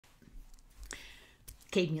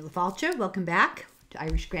Kate Mulafalcha, welcome back to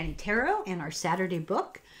Irish Granny Tarot and our Saturday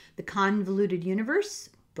book, The Convoluted Universe,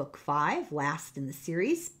 Book 5, last in the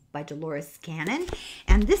series by Dolores Cannon.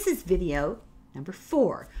 And this is video number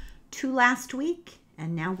 4. 2 last week,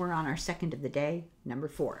 and now we're on our second of the day, number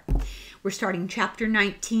 4. We're starting chapter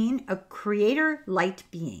 19, A Creator Light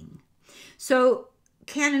Being. So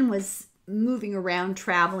Cannon was moving around,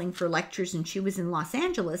 traveling for lectures, and she was in Los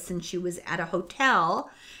Angeles, and she was at a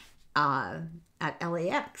hotel at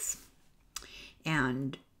LAX,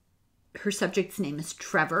 and her subject's name is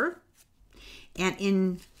Trevor, and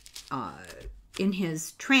in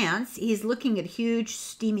his trance he's looking at a huge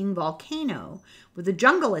steaming volcano with a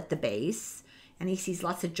jungle at the base, and he sees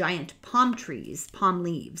lots of giant palm trees, palm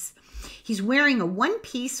leaves. He's wearing a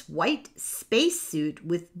one-piece white spacesuit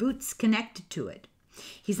with boots connected to it.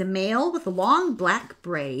 He's a male with a long black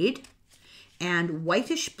braid and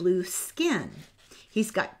whitish blue skin.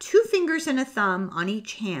 He's got 2 fingers and a thumb on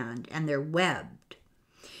each hand, and they're webbed.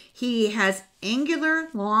 He has angular,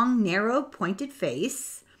 long, narrow, pointed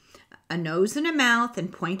face, a nose and a mouth and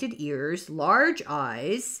pointed ears, large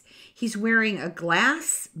eyes. He's wearing a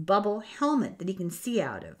glass bubble helmet that he can see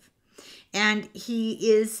out of. And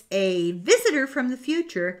he is a visitor from the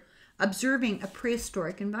future observing a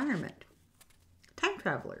prehistoric environment. Time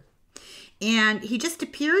traveler. And he just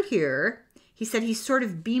appeared here. He said he sort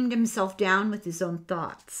of beamed himself down with his own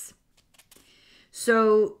thoughts.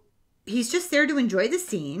 So he's just there to enjoy the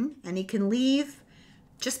scene, and he can leave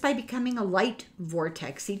just by becoming a light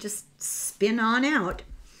vortex. He just spin on out.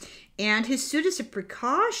 And his suit is a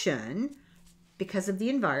precaution because of the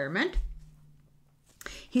environment.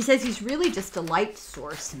 He says he's really just a light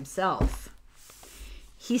source himself.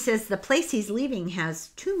 He says the place he's leaving has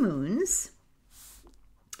 2 moons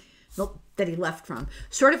that he left from,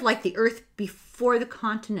 sort of like the Earth before the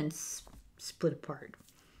continents split apart.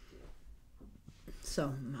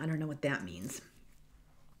 So I don't know what that means.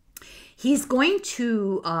 He's going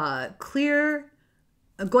to a clear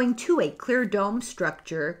dome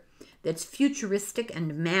structure that's futuristic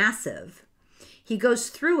and massive. He goes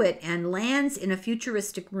through it and lands in a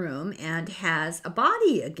futuristic room and has a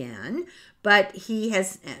body again, but he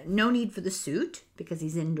has no need for the suit because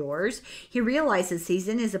he's indoors. He realizes he's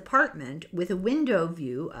in his apartment with a window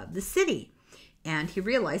view of the city, and he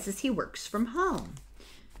realizes he works from home.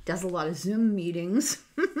 Does a lot of Zoom meetings.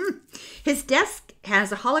 His desk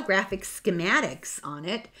has a holographic schematics on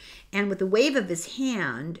it, and with a wave of his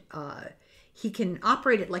hand, he can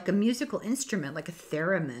operate it like a musical instrument, like a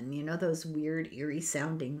theremin, you know, those weird, eerie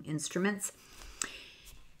sounding instruments.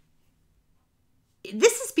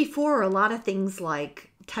 This is before a lot of things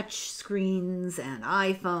like touch screens and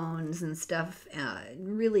iPhones and stuff.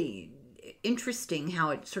 Really interesting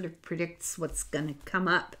how it sort of predicts what's going to come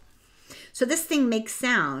up. So this thing makes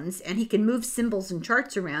sounds, and he can move symbols and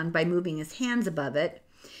charts around by moving his hands above it.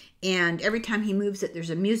 And every time he moves it,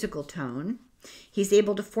 there's a musical tone. He's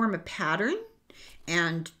able to form a pattern,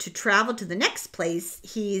 and to travel to the next place,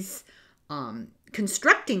 he's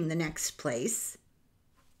constructing the next place.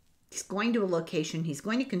 He's going to a location. He's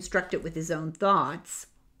going to construct it with his own thoughts.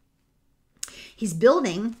 He's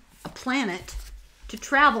building a planet to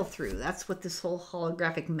travel through. That's what this whole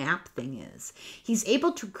holographic map thing is. He's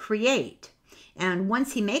able to create, and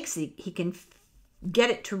once he makes it, he can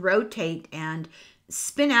get it to rotate and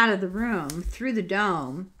spin out of the room through the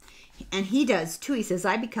dome. And he does too. He says,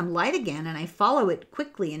 I become light again, and I follow it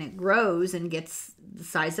quickly, and it grows and gets the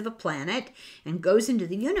size of a planet and goes into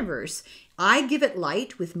the universe. I give it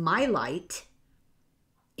light with my light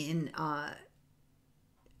in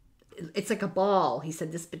it's like a ball. He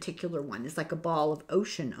said this particular one is like a ball of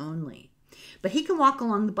ocean only. But he can walk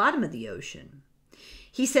along the bottom of the ocean.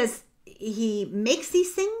 He says he makes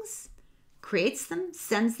these things, creates them,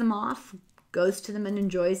 sends them off, goes to them and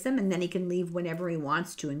enjoys them, and then he can leave whenever he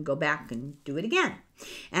wants to and go back and do it again.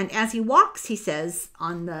 And as he walks, he says,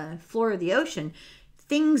 on the floor of the ocean,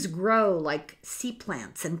 things grow like sea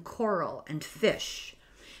plants and coral and fish.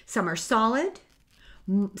 Some are solid.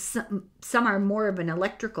 Some are more of an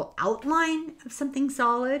electrical outline of something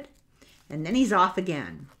solid. And then he's off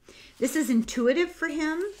again. This is intuitive for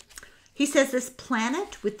him. He says this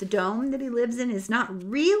planet with the dome that he lives in is not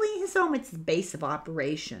really his home. It's the base of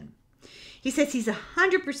operation. He says he's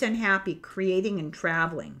 100% happy creating and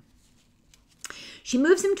traveling. She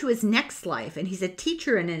moves him to his next life, and he's a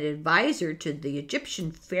teacher and an advisor to the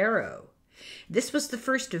Egyptian pharaoh. This was the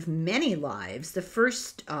first of many lives, the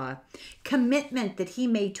first commitment that he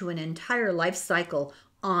made to an entire life cycle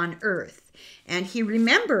on Earth. And he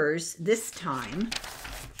remembers this time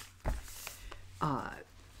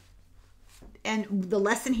and the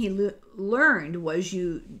lesson he learned was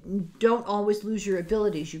you don't always lose your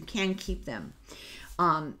abilities. You can keep them.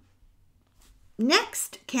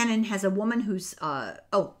 Next, Canon has a woman who's,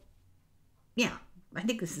 oh, yeah, I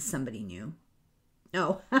think this is somebody new.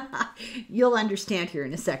 No, you'll understand here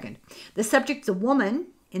in a second. The subject's a woman.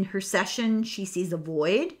 In her session, she sees a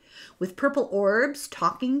void with purple orbs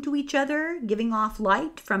talking to each other, giving off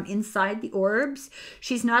light from inside the orbs.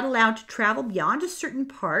 She's not allowed to travel beyond a certain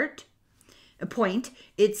point.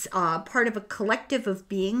 It's part of a collective of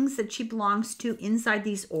beings that she belongs to inside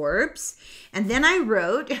these orbs. And then I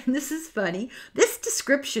wrote, and this is funny, this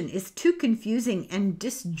description is too confusing and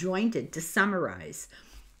disjointed to summarize.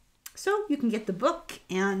 So you can get the book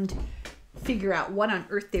and figure out what on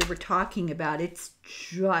earth they were talking about. It's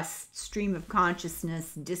just stream of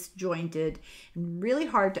consciousness, disjointed, and really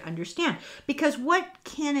hard to understand. Because what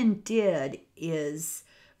Canon did is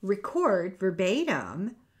record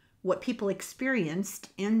verbatim what people experienced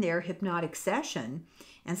in their hypnotic session.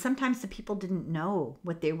 And sometimes the people didn't know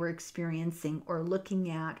what they were experiencing or looking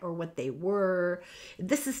at or what they were.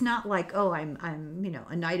 This is not like, oh, I'm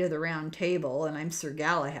a knight of the round table and I'm Sir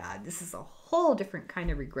Galahad. This is a whole different kind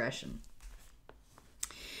of regression.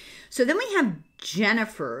 So then we have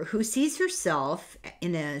Jennifer, who sees herself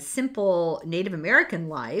in a simple Native American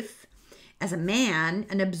life as a man,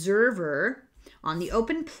 an observer on the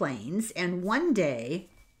open plains, and one day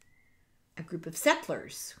a group of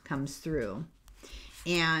settlers comes through,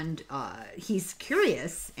 and he's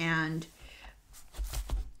curious, and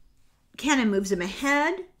Canon moves him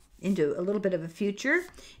ahead into a little bit of a future,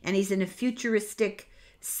 and he's in a futuristic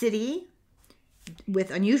city with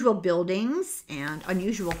unusual buildings and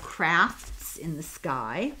unusual crafts in the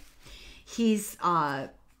sky. He's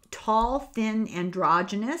tall, thin,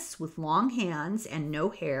 androgynous with long hands and no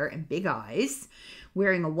hair and big eyes,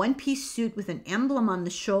 wearing a one-piece suit with an emblem on the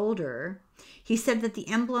shoulder. He said that the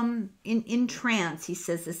emblem, in trance, he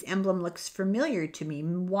says, this emblem looks familiar to me.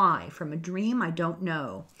 Why? From a dream? I don't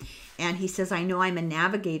know. And he says, I know I'm a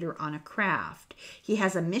navigator on a craft. He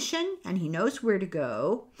has a mission and he knows where to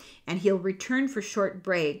go, and he'll return for short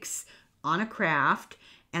breaks on a craft,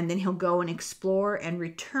 and then he'll go and explore and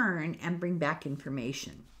return and bring back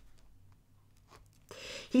information.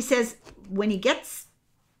 He says when he gets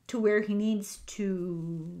to where he needs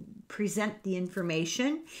to present the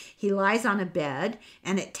information, he lies on a bed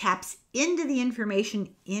and it taps into the information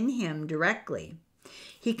in him directly.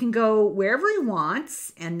 He can go wherever he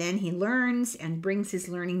wants, and then he learns and brings his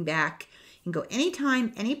learning back. He can go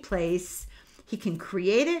anytime, any place. He can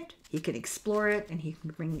create it, he can explore it, and he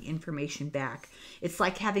can bring the information back. It's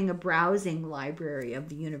like having a browsing library of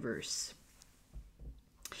the universe.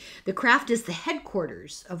 The craft is the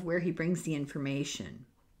headquarters of where he brings the information.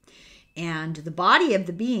 And the body of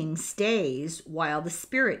the being stays while the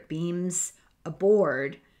spirit beams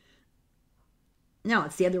aboard. No,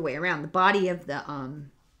 it's the other way around. The body of the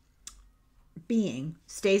being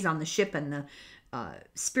stays on the ship, and the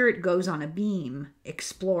spirit goes on a beam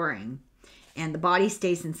exploring. And the body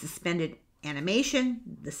stays in suspended animation.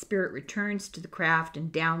 The spirit returns to the craft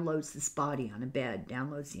and downloads this body on a bed,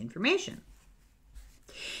 downloads the information.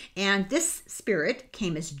 And this spirit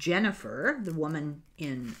came as Jennifer, the woman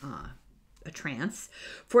in a trance,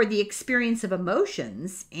 for the experience of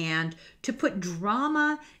emotions and to put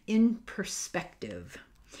drama in perspective.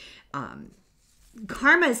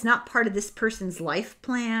 Karma is not part of this person's life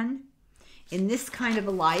plan. In this kind of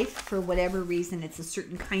a life, for whatever reason, it's a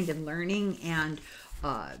certain kind of learning, and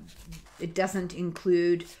it doesn't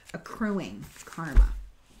include accruing karma.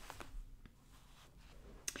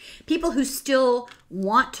 People who still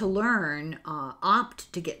want to learn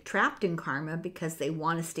opt to get trapped in karma because they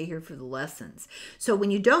want to stay here for the lessons. So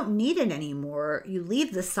when you don't need it anymore, you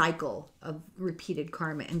leave the cycle of repeated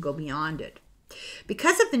karma and go beyond it.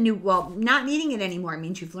 Because of the new, not needing it anymore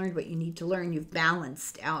means you've learned what you need to learn. You've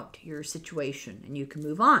balanced out your situation and you can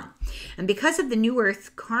move on. And because of the new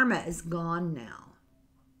earth, karma is gone now.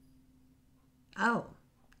 Oh,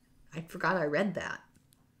 I forgot I read that.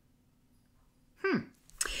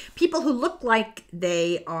 People who look like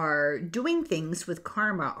they are doing things with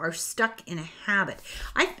karma are stuck in a habit.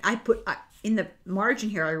 I put in the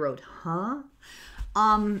margin here, I wrote, huh?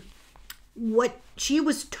 What she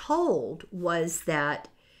was told was that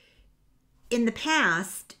in the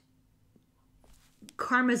past,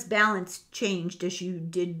 karma's balance changed as you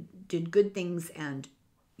did good things and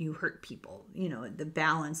you hurt people. You know, the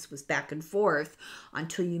balance was back and forth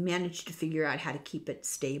until you managed to figure out how to keep it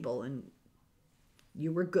stable, and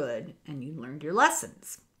you were good and you learned your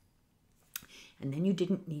lessons. And then you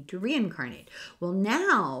didn't need to reincarnate. Well,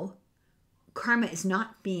 now karma is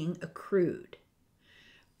not being accrued.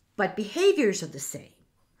 But behaviors are the same.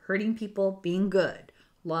 Hurting people, being good,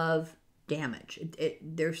 love, damage.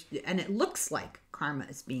 And it looks like karma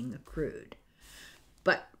is being accrued.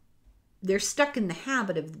 But they're stuck in the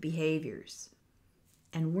habit of the behaviors.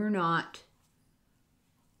 And we're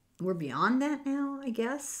beyond that now, I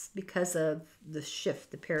guess, because of the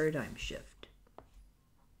shift, the paradigm shift.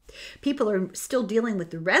 People are still dealing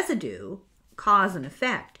with the residue, cause and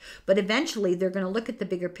effect, but eventually they're going to look at the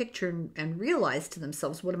bigger picture and realize to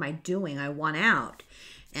themselves, what am I doing? I want out.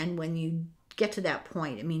 And when you get to that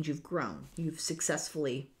point, it means you've grown. You've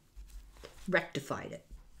successfully rectified it.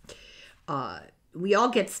 We all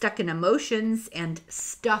get stuck in emotions and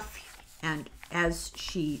stuff. And as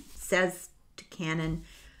she says to Canon,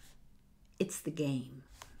 it's the game.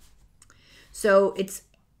 So it's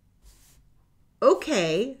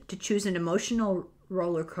okay to choose an emotional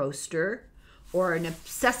roller coaster or an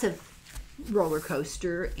obsessive roller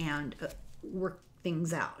coaster and work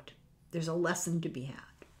things out. There's a lesson to be had.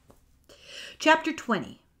 Chapter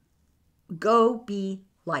 20, Go Be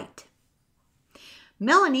Light.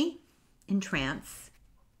 Melanie, in trance,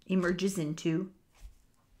 emerges into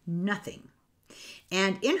nothing.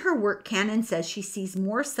 And in her work, Canon says she sees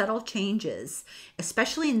more subtle changes,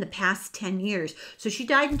 especially in the past 10 years. So she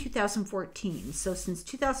died in 2014. So since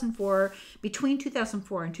 2004, between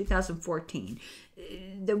 2004 and 2014,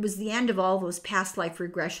 there was the end of all those past life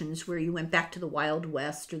regressions where you went back to the Wild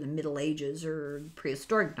West or the Middle Ages or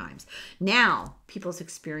prehistoric times. Now, people's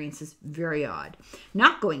experience is very odd,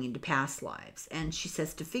 not going into past lives. And she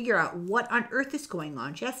says to figure out what on earth is going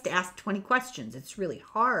on, she has to ask 20 questions. It's really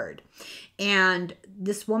hard. And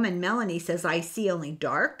this woman, Melanie, says, I see only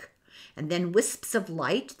dark, and then wisps of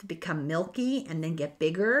light that become milky and then get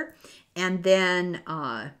bigger. And then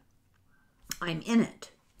I'm in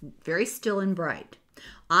it, very still and bright.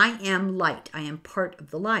 I am light. I am part of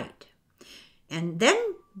the light. And then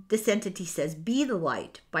this entity says, be the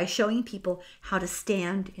light by showing people how to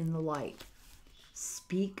stand in the light.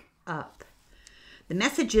 Speak up. The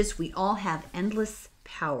message is we all have endless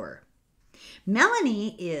power.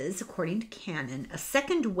 Melanie is, according to Canon, a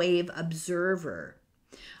second wave observer,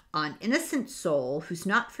 an innocent soul who's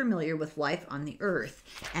not familiar with life on the earth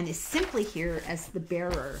and is simply here as the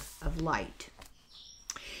bearer of light.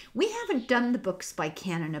 We haven't done the books by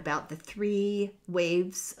Canon about the 3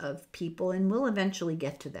 waves of people, and we'll eventually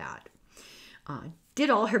get to that. Did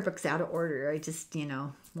all her books out of order. I just,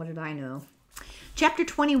 what did I know? Chapter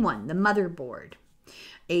 21, The Motherboard.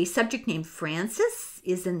 A subject named Francis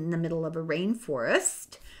is in the middle of a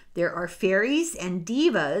rainforest. There are fairies and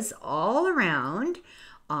divas all around,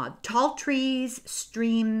 tall trees,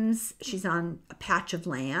 streams. She's on a patch of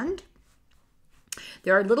land.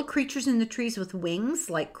 There are little creatures in the trees with wings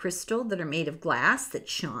like crystal that are made of glass that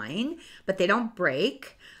shine, but they don't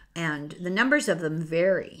break, and the numbers of them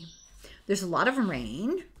vary. There's a lot of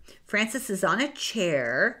rain. Frances is on a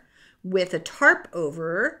chair with a tarp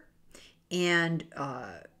over, and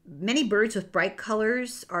many birds with bright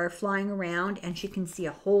colors are flying around, and she can see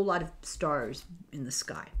a whole lot of stars in the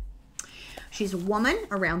sky. She's a woman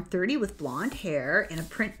around 30 with blonde hair in a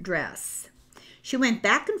print dress. She went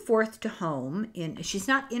back and forth to home. She's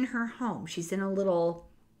not in her home. She's in a little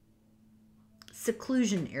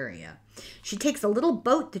seclusion area. She takes a little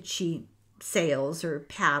boat that she sails or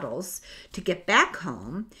paddles to get back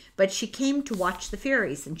home, but she came to watch the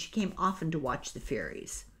fairies, and she came often to watch the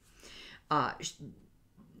fairies.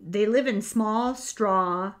 They live in small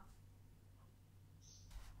straw.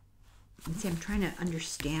 Let's see, I'm trying to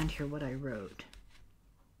understand here what I wrote.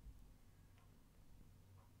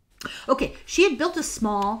 Okay, she had built a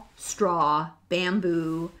small straw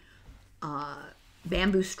bamboo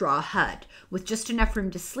straw hut with just enough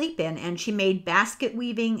room to sleep in, and she made basket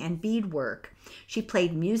weaving and beadwork. She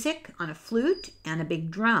played music on a flute and a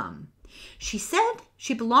big drum. She said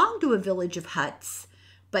she belonged to a village of huts,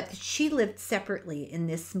 but she lived separately in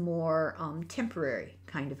this more temporary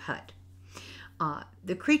kind of hut.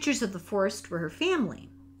 The creatures of the forest were her family.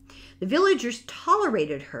 The villagers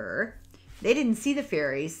tolerated her. They didn't see the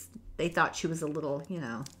fairies. They thought she was a little,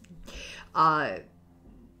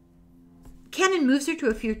 Canon moves her to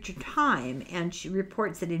a future time, and she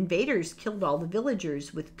reports that invaders killed all the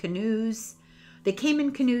villagers with canoes. They came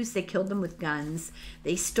in canoes, they killed them with guns,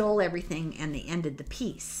 they stole everything, and they ended the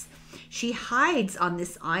peace. She hides on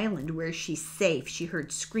this island where she's safe. She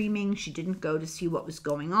heard screaming. She didn't go to see what was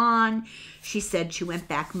going on. She said she went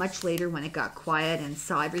back much later when it got quiet and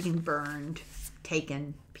saw everything burned,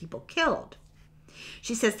 taken, people killed.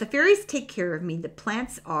 She says, the fairies take care of me. The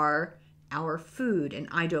plants are our food, and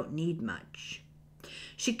I don't need much.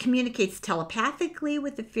 She communicates telepathically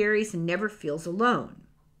with the fairies and never feels alone.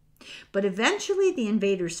 But eventually the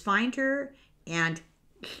invaders find her and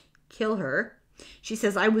kill her. She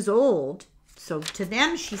says, I was old. So to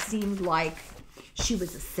them, she seemed like she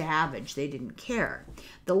was a savage. They didn't care.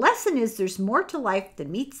 The lesson is there's more to life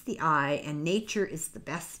than meets the eye, and nature is the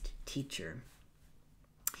best teacher.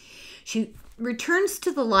 She returns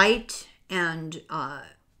to the light and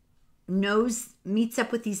meets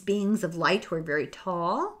up with these beings of light who are very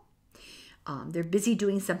tall. They're busy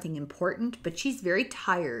doing something important, but she's very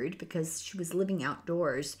tired because she was living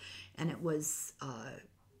outdoors, and it was a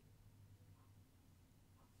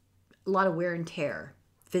lot of wear and tear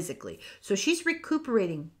physically. So she's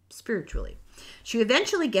recuperating spiritually. She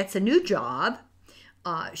eventually gets a new job.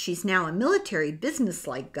 She's now a military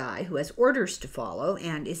business-like guy who has orders to follow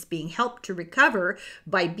and is being helped to recover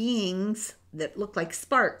by beings that look like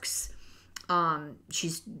sparks.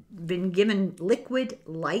 She's been given liquid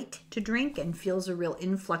light to drink and feels a real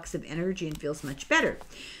influx of energy and feels much better.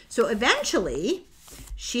 So eventually,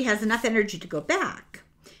 she has enough energy to go back.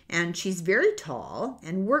 And she's very tall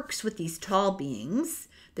and works with these tall beings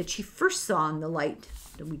that she first saw in the light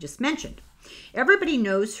that we just mentioned. Everybody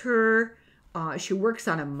knows her. She works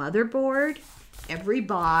on a motherboard. Every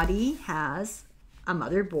body has a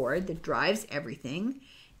motherboard that drives everything,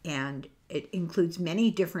 and it includes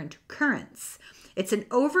many different currents. It's an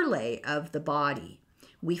overlay of the body.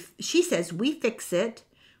 She says we fix it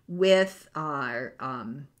with our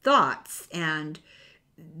thoughts, and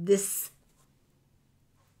this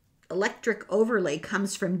electric overlay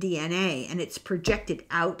comes from DNA, and it's projected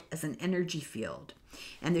out as an energy field.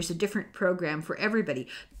 And there's a different program for everybody.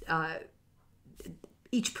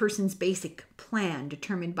 Each person's basic plan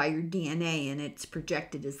determined by your DNA, and it's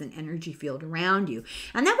projected as an energy field around you.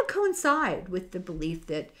 And that would coincide with the belief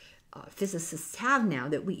that physicists have now,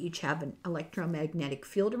 that we each have an electromagnetic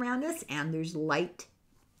field around us, and there's light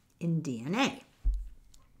in DNA.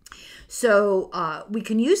 So we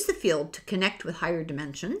can use the field to connect with higher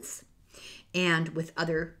dimensions and with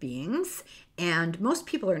other beings. And most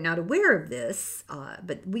people are not aware of this,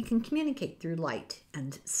 but we can communicate through light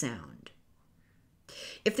and sound.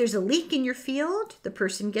 If there's a leak in your field, the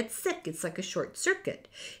person gets sick. It's like a short circuit.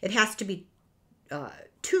 It has to be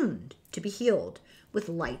tuned to be healed with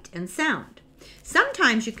light and sound.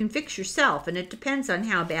 Sometimes you can fix yourself, and it depends on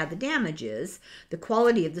how bad the damage is, the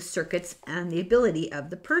quality of the circuits, and the ability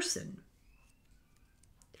of the person.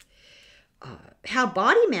 How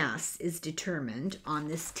body mass is determined on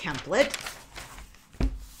this template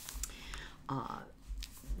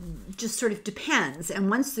just sort of depends. And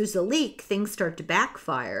once there's a leak, things start to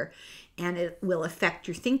backfire, and it will affect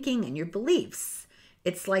your thinking and your beliefs.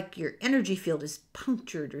 It's like your energy field is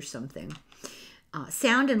punctured or something.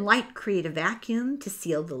 Sound and light create a vacuum to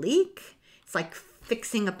seal the leak. It's like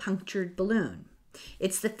fixing a punctured balloon.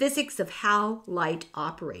 It's the physics of how light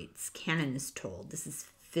operates, Canon is told. This is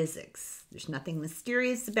physics. There's nothing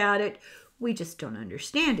mysterious about it. We just don't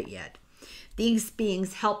understand it yet. These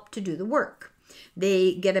beings help to do the work.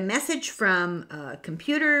 They get a message from a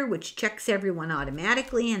computer which checks everyone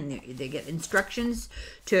automatically, and they get instructions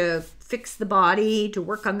to fix the body, to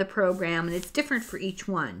work on the program, and it's different for each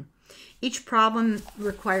one. Each problem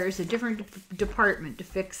requires a different department to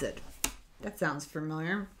fix it. That sounds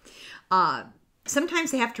familiar.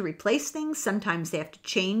 Sometimes they have to replace things. Sometimes they have to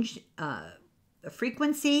change a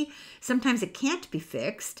frequency. Sometimes it can't be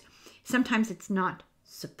fixed. Sometimes it's not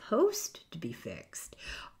supposed to be fixed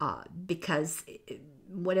because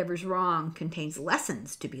whatever's wrong contains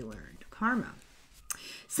lessons to be learned, karma.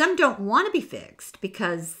 Some don't want to be fixed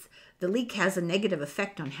because the leak has a negative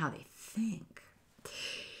effect on how they think.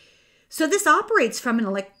 So this operates from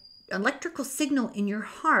an electrical signal in your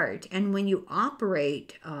heart, and when you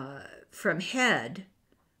operate from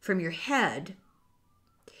your head,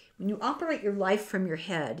 when you operate your life from your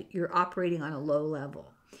head, you're operating on a low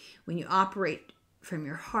level. When you operate from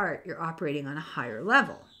your heart, you're operating on a higher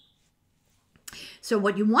level. So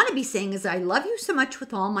what you want to be saying is, I love you so much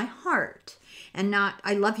with all my heart, and not,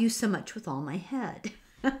 I love you so much with all my head.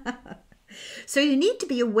 So you need to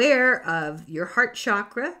be aware of your heart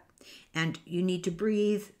chakra, and you need to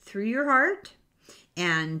breathe through your heart.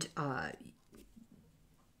 And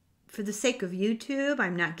for the sake of YouTube,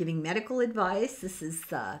 I'm not giving medical advice. This is,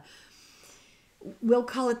 we'll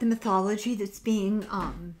call it the mythology that's being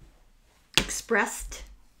expressed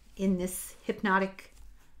in this hypnotic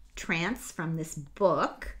trance from this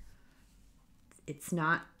book. It's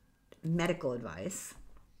not medical advice.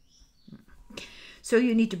 So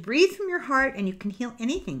you need to breathe from your heart, and you can heal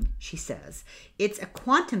anything, she says. It's a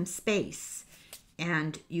quantum space,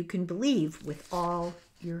 and you can believe with all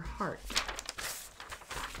your heart.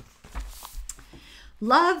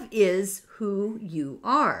 Love is who you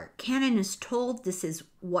are. Cannon is told this is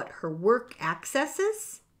what her work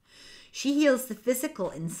accesses. She heals the physical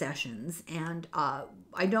in sessions, and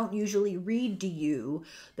I don't usually read to you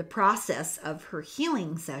the process of her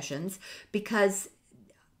healing sessions because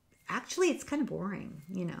actually it's kind of boring,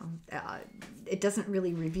 you know. It doesn't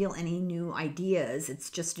really reveal any new ideas. It's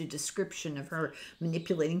just a description of her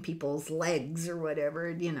manipulating people's legs or whatever,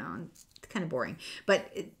 you know. It's kind of boring.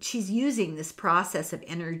 But she's using this process of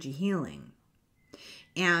energy healing.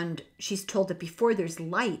 And she's told that before there's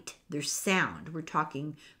light, there's sound. We're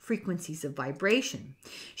talking frequencies of vibration.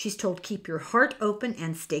 She's told keep your heart open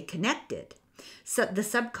and stay connected. So the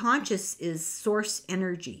subconscious is source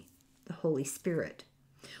energy, the Holy Spirit,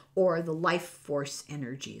 or the life force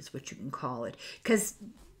energy is what you can call it. Because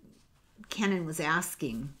Cannon was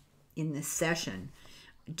asking in this session,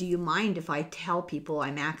 do you mind if I tell people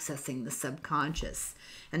I'm accessing the subconscious?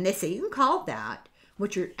 And they say, you can call it that.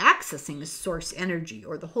 What you're accessing is source energy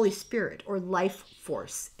or the Holy Spirit or life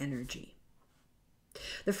force energy.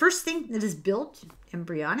 The first thing that is built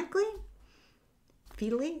embryonically,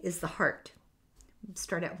 fetally, is the heart.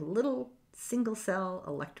 Start out with a little single cell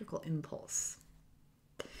electrical impulse.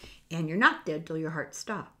 And you're not dead till your heart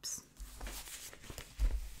stops.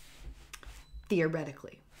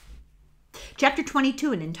 Theoretically. Chapter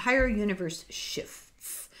 22, an entire universe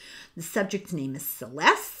shifts. The subject's name is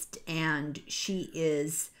Celeste, and she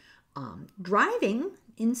is driving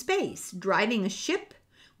in space, driving a ship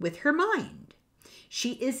with her mind.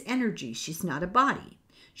 She is energy. She's not a body.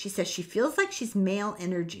 She says she feels like she's male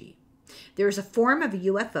energy. There's a form of a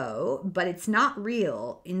UFO, but it's not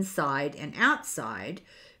real inside and outside.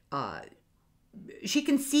 She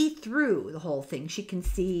can see through the whole thing. She can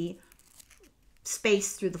see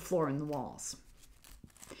space through the floor and the walls.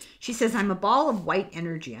 She says, I'm a ball of white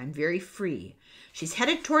energy. I'm very free. She's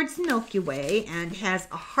headed towards the Milky Way and has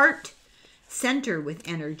a heart center with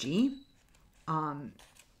energy. And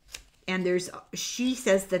she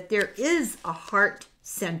says that there is a heart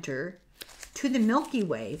center to the Milky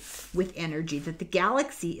Way with energy, that the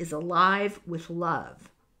galaxy is alive with love.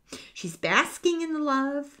 She's basking in the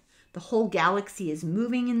love. The whole galaxy is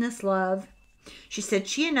moving in this love. She said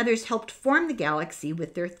she and others helped form the galaxy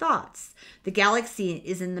with their thoughts. The galaxy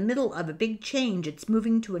is in the middle of a big change. It's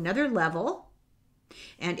moving to another level,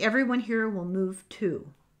 and everyone here will move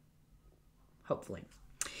too, hopefully.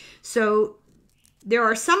 So there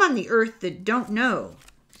are some on the earth that don't know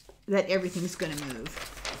that everything's going to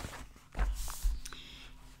move,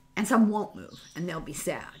 and some won't move, and they'll be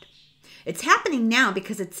sad. It's happening now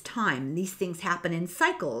because it's time. These things happen in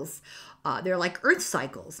cycles. They're like earth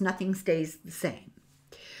cycles. Nothing stays the same.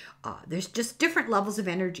 There's just different levels of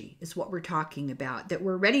energy is what we're talking about, that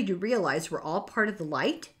we're ready to realize we're all part of the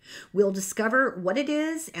light. We'll discover what it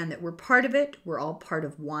is and that we're part of it. We're all part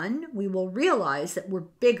of one. We will realize that we're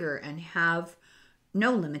bigger and have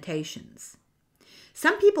no limitations.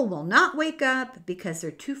 Some people will not wake up because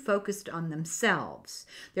they're too focused on themselves.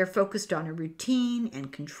 They're focused on a routine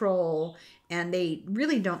and control, and they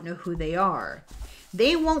really don't know who they are.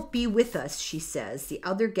 They won't be with us, she says. The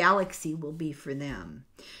other galaxy will be for them.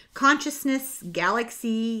 Consciousness,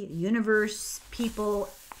 galaxy, universe, people,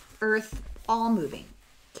 earth, all moving.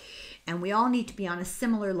 And we all need to be on a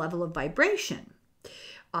similar level of vibration.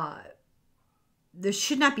 There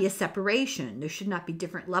should not be a separation. There should not be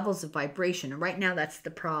different levels of vibration. And right now that's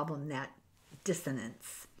the problem, that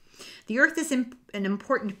dissonance. The earth is an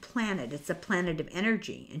important planet. It's a planet of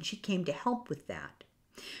energy, and she came to help with that.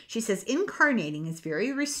 She says incarnating is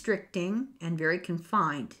very restricting and very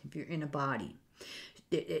confined if you're in a body.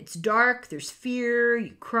 It's dark, there's fear,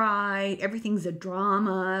 you cry, everything's a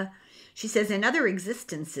drama. She says in other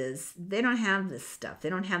existences, they don't have this stuff. They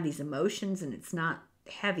don't have these emotions, and it's not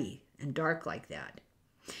heavy and dark like that.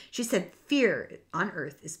 She said fear on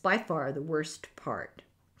earth is by far the worst part.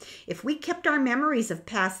 If we kept our memories of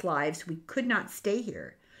past lives, we could not stay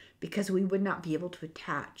here because we would not be able to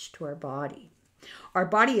attach to our body. Our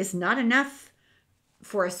body is not enough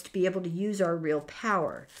for us to be able to use our real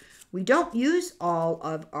power. We don't use all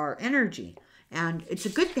of our energy, and it's a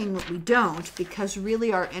good thing that we don't, because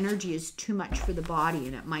really our energy is too much for the body,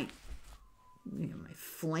 and it might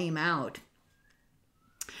flame out.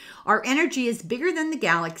 Our energy is bigger than the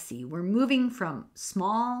galaxy. We're moving from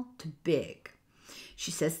small to big.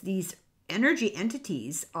 She says these energy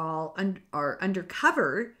entities all are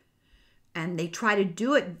undercover, and they try to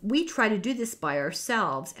do it. We try to do this by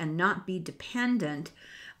ourselves and not be dependent.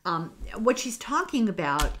 What she's talking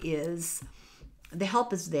about is the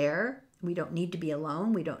help is there. We don't need to be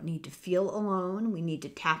alone. We don't need to feel alone. We need to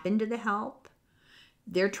tap into the help.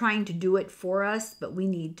 They're trying to do it for us, but we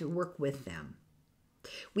need to work with them.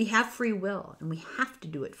 We have free will, and we have to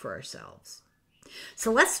do it for ourselves.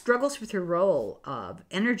 Celeste struggles with her role of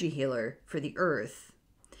energy healer for the earth,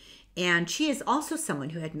 and she is also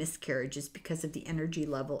someone who had miscarriages because of the energy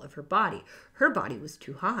level of her body. Her body was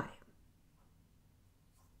too high.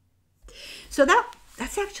 So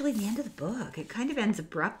that's actually the end of the book. It kind of ends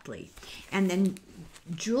abruptly. And then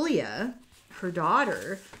Julia, her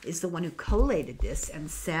daughter, is the one who collated this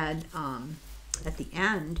and said at the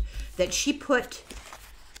end that she put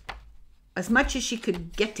as much as she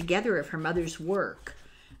could get together of her mother's work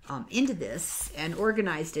into this and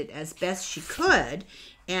organized it as best she could.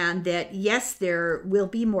 And that, yes, there will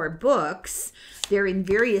be more books. They're in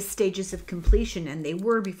various stages of completion, and they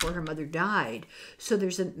were before her mother died. So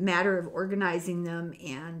there's a matter of organizing them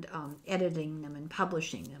and editing them and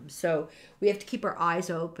publishing them. So we have to keep our eyes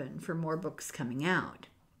open for more books coming out.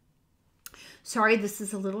 Sorry, this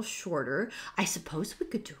is a little shorter. I suppose we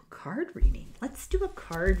could do a card reading. Let's do a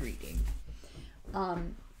card reading.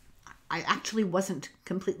 I actually wasn't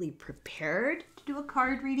completely prepared to do a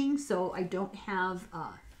card reading, so I don't have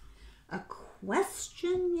a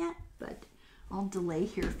question yet, but I'll delay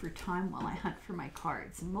here for time while I hunt for my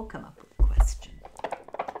cards, and we'll come up with a question.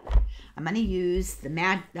 I'm going to use the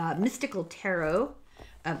Mystical Tarot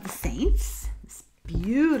of the Saints, this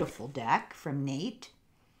beautiful deck from Nate,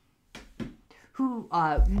 who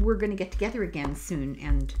we're going to get together again soon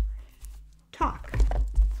and talk.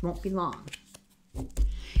 It won't be long.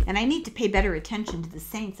 And I need to pay better attention to the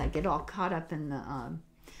saints. I get all caught up in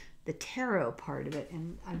the tarot part of it,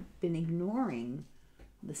 and I've been ignoring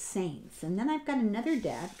the saints. And then I've got another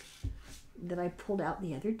deck that I pulled out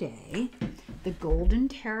the other day, the Golden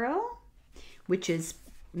Tarot, which is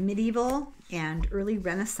medieval and early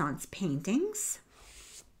Renaissance paintings.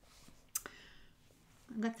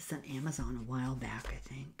 I got this on Amazon a while back, I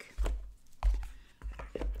think.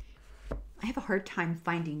 I have a hard time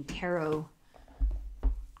finding tarot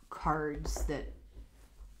cards that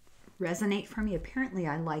resonate for me. Apparently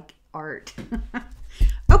I like art.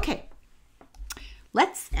 Okay,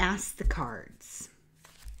 let's ask the cards.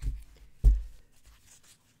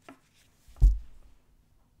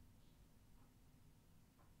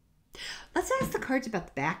 Let's ask the cards about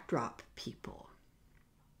the backdrop people.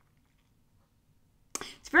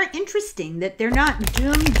 It's very interesting that they're not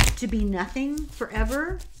doomed to be nothing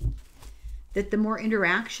forever, that the more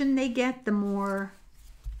interaction they get, the more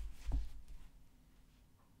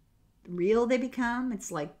real they become.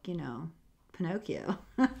 It's like, you know, Pinocchio.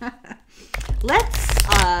 Let's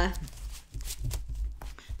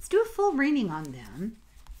do a full reading on them,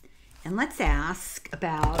 and let's ask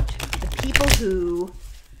about the people who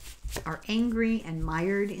are angry and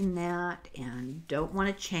mired in that and don't want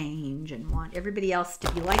to change and want everybody else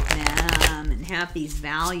to be like them and have these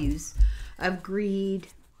values of greed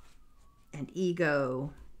and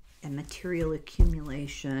ego and material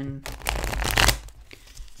accumulation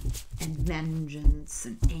and vengeance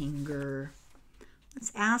and anger.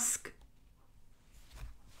 Let's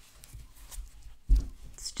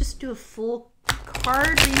just do a full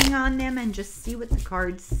card reading on them and just see what the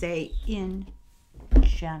cards say in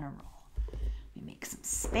general. Let me make some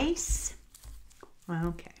space.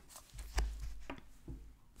 Okay.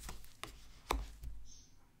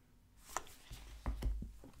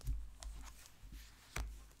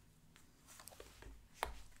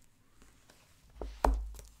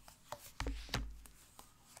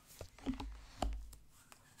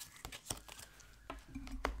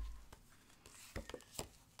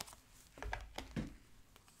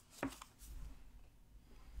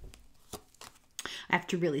 I have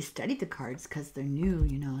to really study the cards because they're new,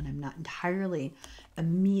 you know, and I'm not entirely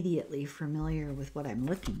immediately familiar with what I'm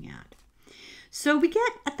looking at. So we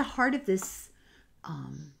get at the heart of this,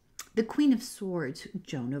 the Queen of Swords,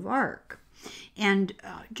 Joan of Arc. And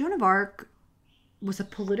Joan of Arc was a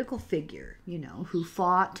political figure, you know, who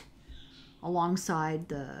fought alongside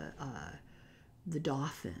the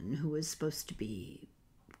Dauphin, who was supposed to be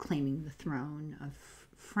claiming the throne of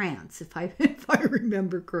France, if I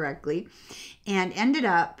remember correctly, and ended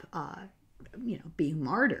up, you know, being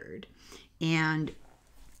martyred and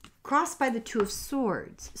crossed by the Two of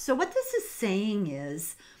Swords. So what this is saying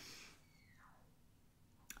is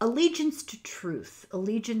allegiance to truth,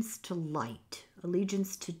 allegiance to light,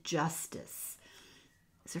 allegiance to justice.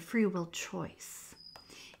 It's a free will choice.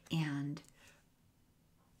 And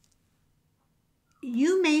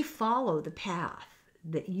you may follow the path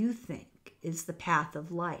that you think is the path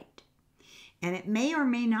of light, and it may or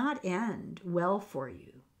may not end well for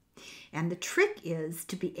you. And the trick is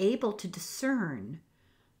to be able to discern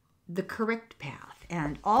the correct path,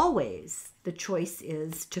 and always the choice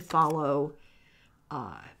is to follow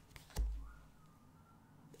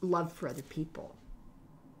love for other people.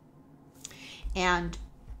 And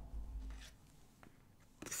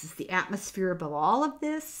this is the atmosphere above all of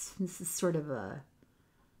this. This is sort of a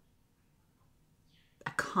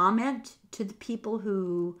comment to the people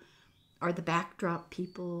who are the backdrop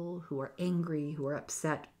people, who are angry, who are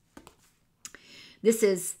upset. This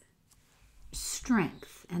is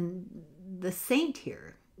strength. And the saint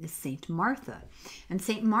here is Saint Martha. And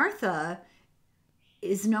Saint Martha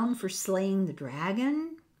is known for slaying the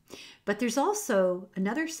dragon. But there's also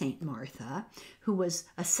another Saint Martha who was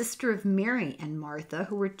a sister of Mary and Martha,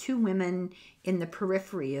 who were two women in the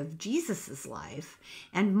periphery of Jesus's life.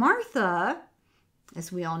 And Martha,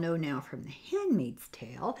 as we all know now from The Handmaid's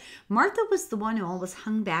Tale, Martha was the one who always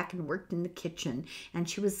hung back and worked in the kitchen. And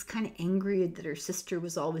she was kind of angry that her sister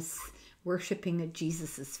was always worshiping at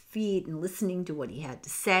Jesus's feet and listening to what he had to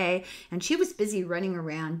say. And she was busy running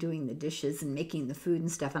around doing the dishes and making the food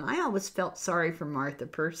and stuff. And I always felt sorry for Martha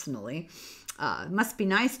personally. It must be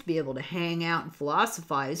nice to be able to hang out and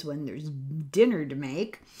philosophize when there's dinner to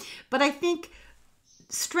make. But I think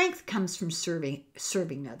strength comes from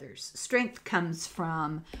serving others. Strength comes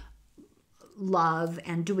from love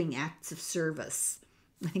and doing acts of service.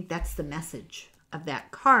 I think that's the message of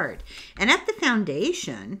that card. And at the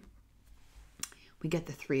foundation, we get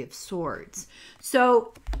the Three of Swords.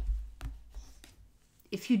 So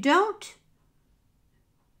if you don't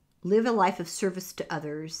live a life of service to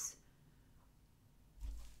others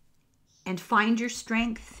and find your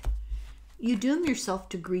strength, you doom yourself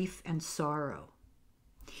to grief and sorrow.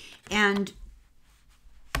 And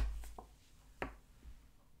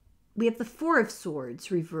we have the Four of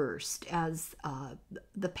Swords reversed as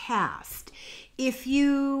the past. If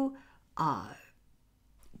you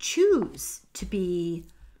choose to be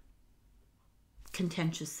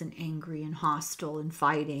contentious and angry and hostile and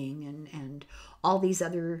fighting and all these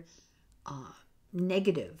other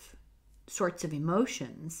negative sorts of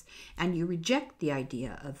emotions, and you reject the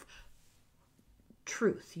idea of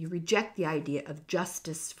truth, you reject the idea of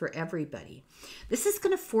justice for everybody, this is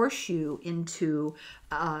going to force you into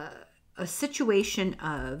a situation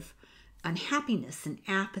of unhappiness and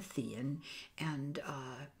apathy and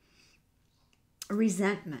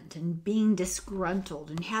resentment and being disgruntled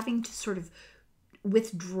and having to sort of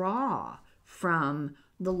withdraw from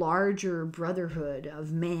the larger brotherhood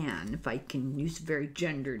of man, if I can use a very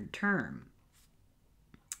gendered term.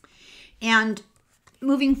 And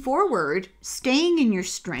moving forward, staying in your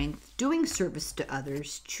strength, doing service to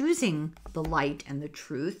others, choosing the light and the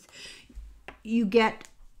truth, you get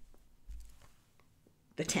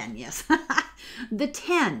the 10, yes, the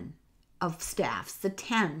 10 of staffs, the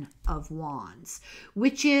 10 of wands,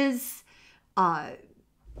 which is coming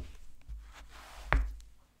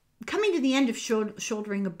to the end of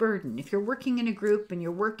shouldering a burden. If you're working in a group and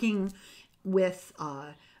you're working with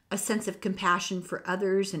a sense of compassion for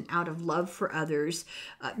others and out of love for others,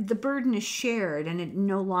 the burden is shared and it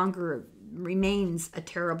no longer remains a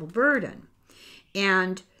terrible burden.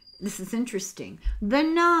 And this is interesting. The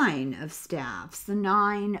 9 of staffs, the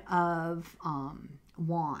 9 of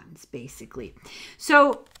wands, basically.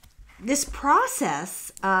 So this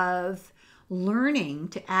process of learning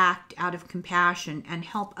to act out of compassion and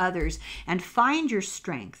help others and find your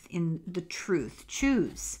strength in the truth.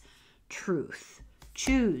 Choose truth.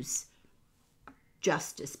 Choose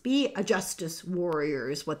justice. Be a justice warrior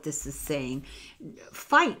is what this is saying.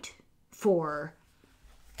 Fight for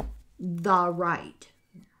the right,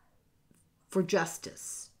 for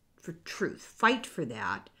justice, for truth. Fight for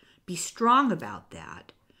that. Be strong about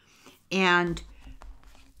that. And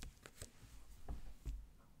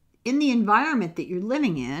in the environment that you're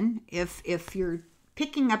living in, if you're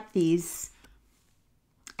picking up these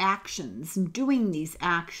actions and doing these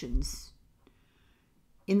actions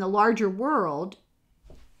in the larger world,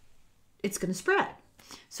 it's going to spread.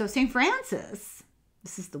 So St. Francis,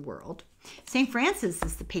 this is the world. St. Francis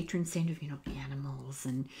is the patron saint of, animals.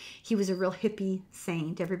 And he was a real hippie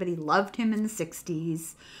saint. Everybody loved him in the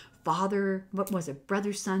 60s. Father, what was it?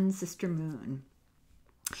 Brother, sun, sister, moon.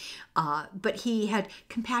 But he had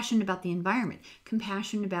compassion about the environment,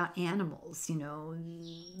 compassion about animals,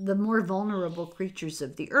 the more vulnerable creatures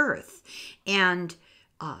of the earth. And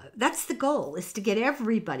that's the goal, is to get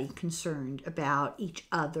everybody concerned about each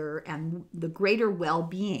other and the greater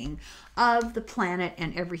well-being of the planet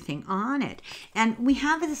and everything on it. And we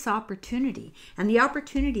have this opportunity, and the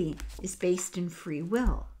opportunity is based in free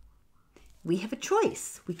will. We have a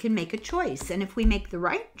choice. We can make a choice. And if we make the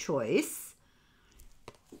right choice,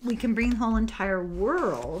 we can bring the whole entire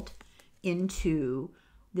world into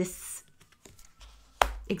this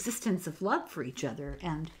existence of love for each other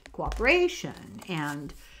and cooperation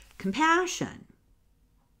and compassion.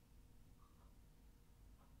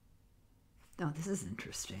 Oh, this is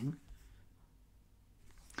interesting.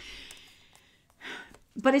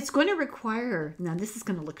 But it's going to require, now this is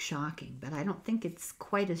going to look shocking, but I don't think it's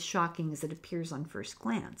quite as shocking as it appears on first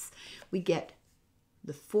glance. We get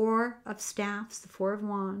the Four of Staffs, the Four of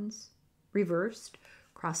Wands reversed,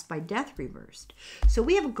 crossed by Death reversed. So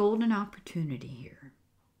we have a golden opportunity here.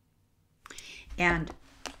 And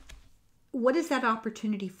what is that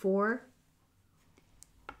opportunity for?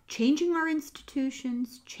 Changing our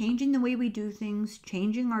institutions, changing the way we do things,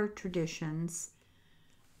 changing our traditions.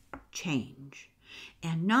 Change.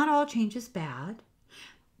 And not all change is bad.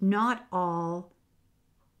 Not all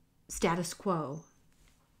status quo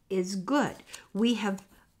is good. We have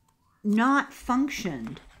not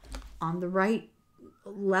functioned on the right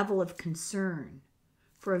level of concern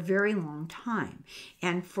for a very long time.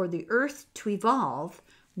 And for the earth to evolve,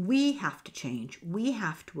 we have to change. We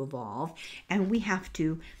have to evolve. And we have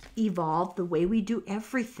to evolve the way we do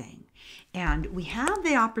everything. And we have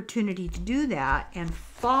the opportunity to do that and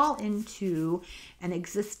fall into an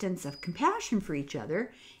existence of compassion for each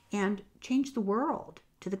other and change the world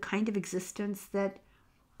to the kind of existence that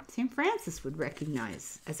St. Francis would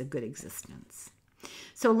recognize as a good existence.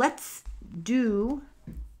 So let's do,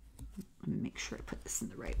 let me make sure I put this in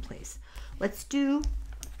the right place. Let's do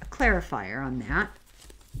a clarifier on that.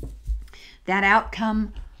 That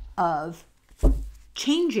outcome of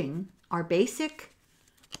changing our basic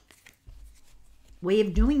way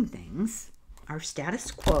of doing things, our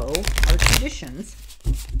status quo, our traditions,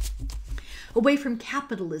 away from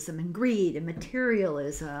capitalism and greed and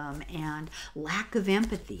materialism and lack of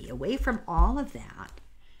empathy, away from all of that.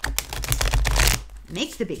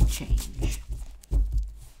 Make the big change.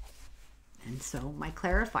 And so my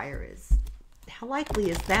clarifier is, how likely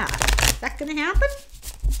is that? Is that going to happen?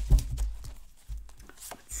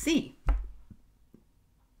 Let's see.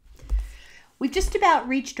 We've just about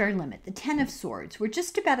reached our limit, the Ten of Swords. We're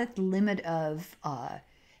just about at the limit of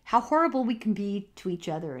how horrible we can be to each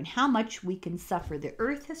other and how much we can suffer. The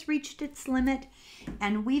earth has reached its limit,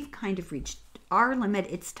 and we've kind of reached our limit.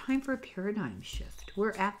 It's time for a paradigm shift.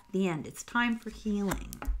 We're at the end. It's time for healing.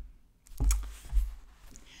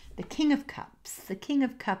 The King of Cups. The King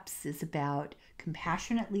of Cups is about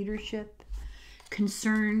compassionate leadership,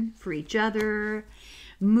 concern for each other,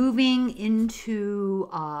 moving into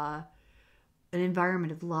an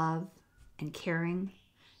environment of love and caring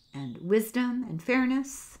and wisdom and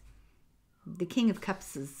fairness. The King of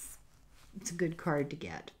Cups it's a good card to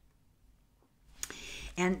get.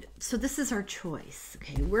 And so this is our choice.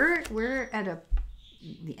 Okay, we're at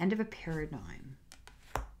the end of a paradigm.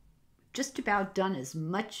 Just about done as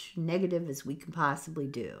much negative as we can possibly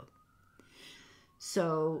do.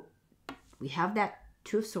 So we have that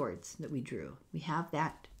Two of Swords that we drew. We have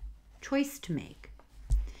that choice to make.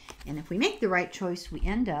 And if we make the right choice, we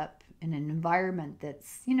end up in an environment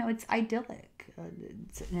that's, it's idyllic.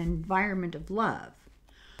 It's an environment of love.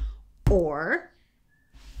 Or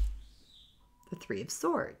the Three of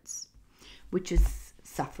Swords, which is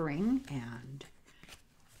suffering and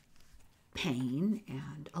pain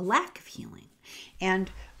and a lack of healing. And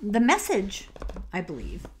the message, I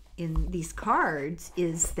believe, in these cards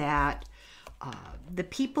is that the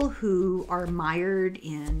people who are mired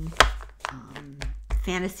in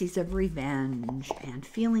fantasies of revenge and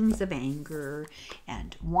feelings of anger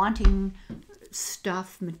and wanting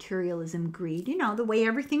stuff, materialism, greed, the way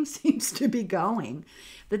everything seems to be going,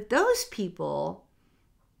 that those people,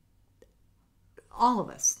 all of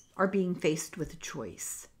us, are being faced with a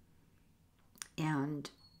choice. And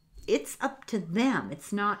it's up to them.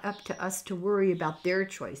 It's not up to us to worry about their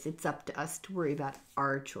choice. It's up to us to worry about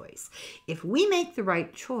our choice. If we make the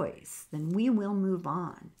right choice, then we will move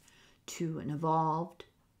on to an evolved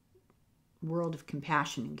world of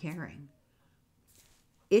compassion and caring.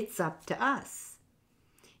 It's up to us.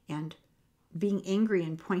 And being angry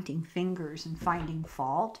and pointing fingers and finding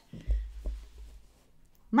fault,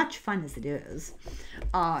 much fun as it is,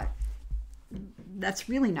 that's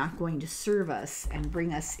really not going to serve us and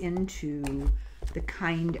bring us into the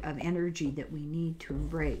kind of energy that we need to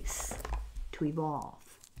embrace to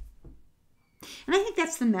evolve. And I think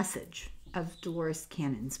that's the message of Dolores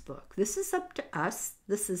Cannon's book. This is up to us.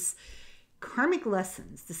 This is karmic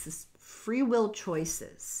lessons. This is free will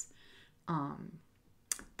choices.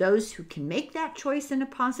 Those who can make that choice in a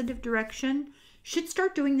positive direction should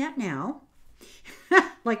start doing that now,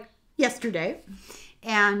 like yesterday.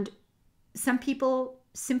 And some people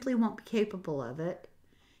simply won't be capable of it.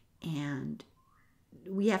 And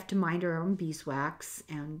we have to mind our own beeswax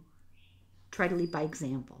and try to lead by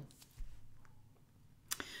example.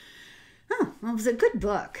 Oh, Well, it was a good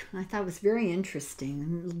book. I thought it was very interesting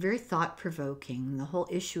and very thought-provoking. The whole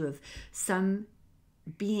issue of some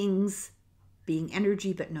beings being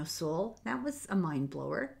energy but no soul, that was a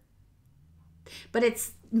mind-blower. But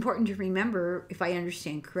it's important to remember, if I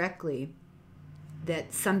understand correctly,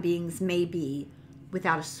 that some beings may be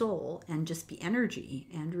without a soul and just be energy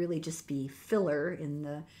and really just be filler in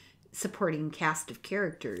the supporting cast of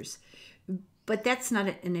characters. But that's not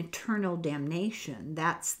an eternal damnation.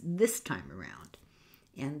 That's this time around.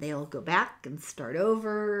 And they'll go back and start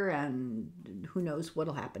over, and who knows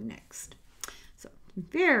what'll happen next. So,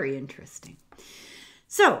 very interesting.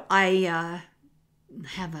 So, I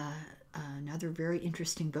have another very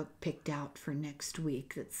interesting book picked out for next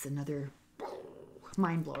week. That's another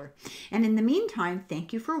mind blower. And in the meantime,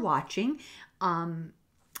 thank you for watching.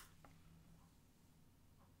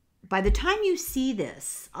 By the time you see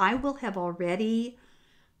this, I will have already,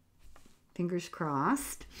 fingers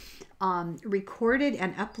crossed, recorded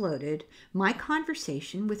and uploaded my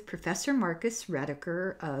conversation with Professor Marcus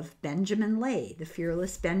Rediker of Benjamin Lay, the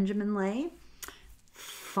fearless Benjamin Lay.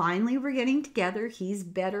 Finally, we're getting together. He's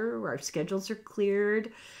better. Our schedules are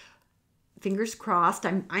cleared. Fingers crossed.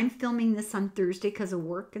 I'm filming this on Thursday because of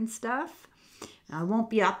work and stuff. I won't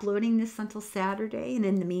be uploading this until Saturday, and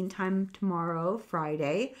in the meantime, tomorrow,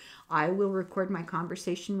 Friday, I will record my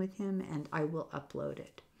conversation with him and I will upload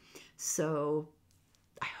it. So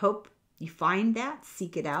I hope you find that,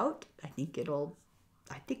 seek it out. I think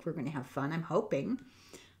we're going to have fun. I'm hoping.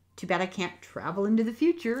 Too bad I can't travel into the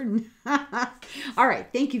future. All right.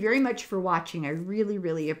 Thank you very much for watching. I really,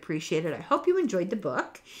 really appreciate it. I hope you enjoyed the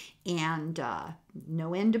book. And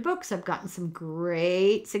no end of books. I've gotten some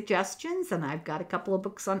great suggestions, and I've got a couple of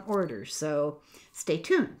books on order. So stay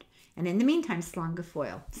tuned. And in the meantime, Slanga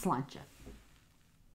Foil. Sláinte.